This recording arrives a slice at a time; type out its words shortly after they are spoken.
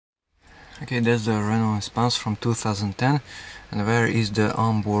Okay, that's the Renault Espace from 2010. And where is the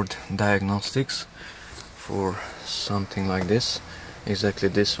onboard diagnostics for something like this? Exactly,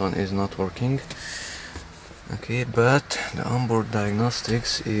 this one is not working. Okay, but the onboard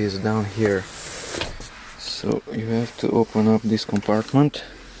diagnostics is down here. So you have to open up this compartment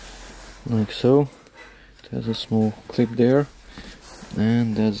like so. It has a small clip there,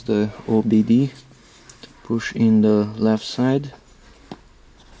 and that's the OBD. Push in the left side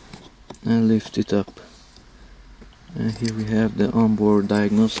and lift it up. And here we have the onboard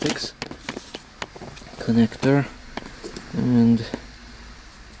diagnostics connector, and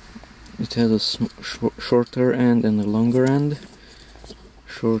it has a shorter end and a longer end.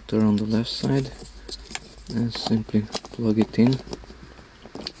 Shorter on the left side, and simply plug it in.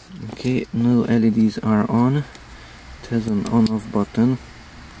 Okay, no LEDs are on. It has an on-off button.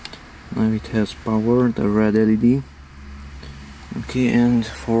 Now it has power, the red LED. Okay, and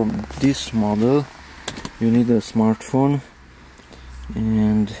for this model you need a smartphone,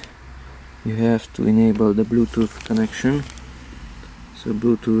 and you have to enable the Bluetooth connection. So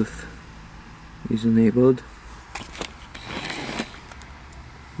Bluetooth is enabled.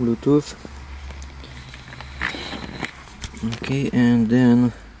 Bluetooth. Okay, and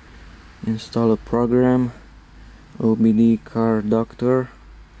then install a program, OBD car doctor.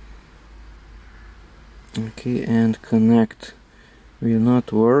 Okay, and connect. Will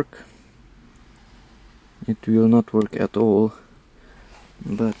not work. It will not work at all,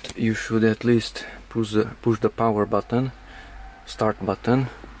 but you should at least push the power button, start button,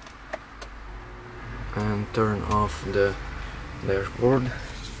 and turn off the dashboard,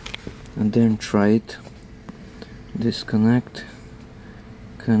 and then try it. Disconnect,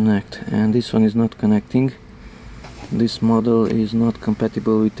 connect, and this one is not connecting. This model is not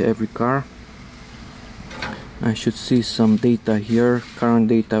compatible with every car. I should see some data here, current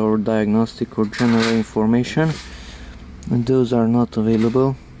data or diagnostic or general information, and those are not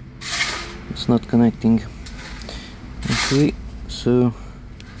available. It's not connecting. Okay, so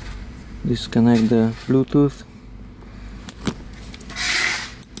disconnect the Bluetooth,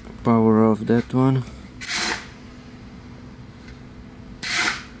 power off that one.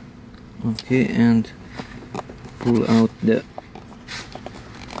 Okay, and pull out the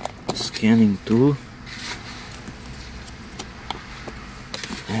scanning tool,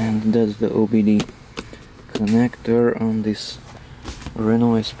 and that's the OBD connector on this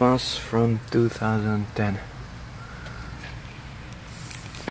Renault Espace from 2010.